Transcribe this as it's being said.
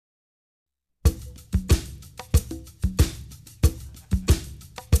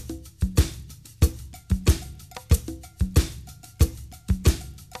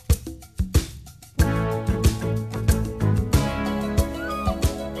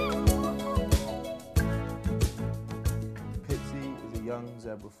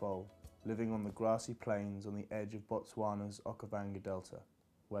zebra foal, living on the grassy plains on the edge of Botswana's Okavango Delta,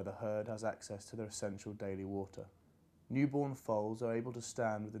 where the herd has access to their essential daily water. Newborn foals are able to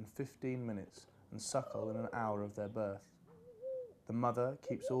stand within 15 minutes and suckle in an hour of their birth. The mother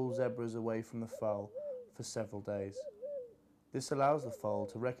keeps all zebras away from the foal for several days. This allows the foal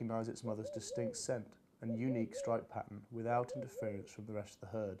to recognise its mother's distinct scent and unique stripe pattern without interference from the rest of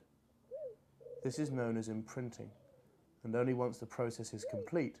the herd. This is known as imprinting, and only once the process is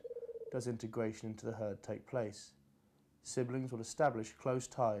complete does integration into the herd take place. Siblings will establish close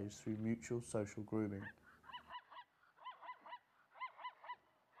ties through mutual social grooming.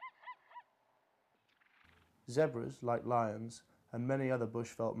 Zebras, like lions and many other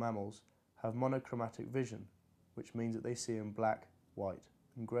bushveld mammals, have monochromatic vision, which means that they see in black, white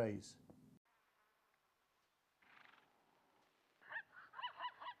and greys.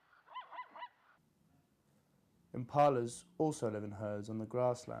 Impalas also live in herds on the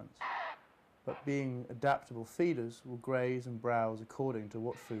grasslands, but being adaptable feeders will graze and browse according to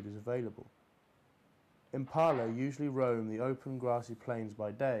what food is available. Impala usually roam the open grassy plains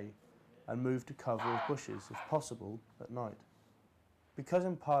by day and move to cover of bushes, if possible, at night. Because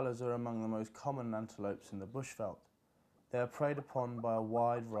impalas are among the most common antelopes in the bushveld, they are preyed upon by a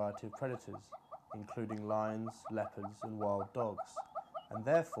wide variety of predators, including lions, leopards and wild dogs, and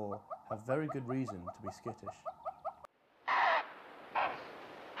therefore have very good reason to be skittish.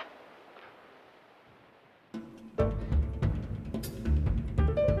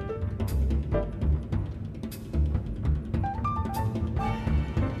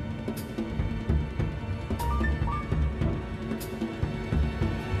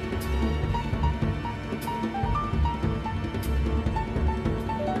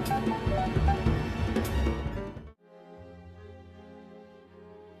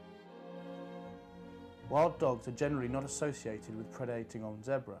 Wild dogs are generally not associated with predating on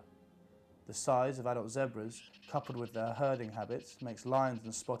zebra. The size of adult zebras, coupled with their herding habits, makes lions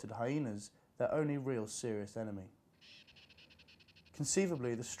and spotted hyenas their only real serious enemy.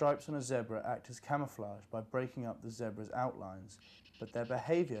 Conceivably, the stripes on a zebra act as camouflage by breaking up the zebra's outlines, but their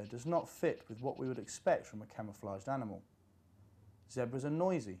behaviour does not fit with what we would expect from a camouflaged animal. Zebras are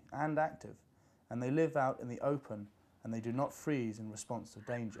noisy and active, and they live out in the open, and they do not freeze in response to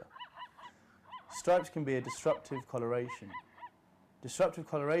danger. Stripes can be a disruptive coloration. Disruptive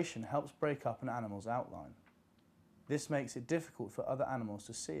coloration helps break up an animal's outline. This makes it difficult for other animals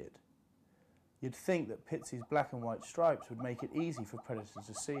to see it. You'd think that Pitsy's black and white stripes would make it easy for predators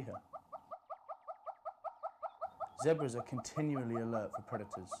to see her. Zebras are continually alert for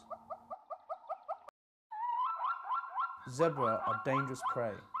predators. Zebra are dangerous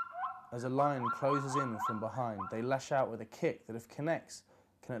prey. As a lion closes in from behind, they lash out with a kick that, if connects,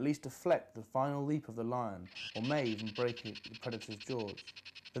 can at least deflect the final leap of the lion, or may even break the predator's jaws.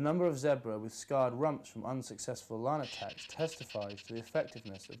 The number of zebra with scarred rumps from unsuccessful lion attacks testifies to the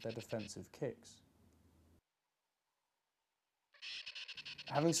effectiveness of their defensive kicks.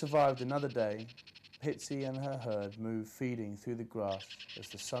 Having survived another day, Pitsy and her herd move feeding through the grass as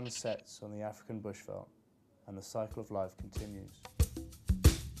the sun sets on the African bushveld and the cycle of life continues.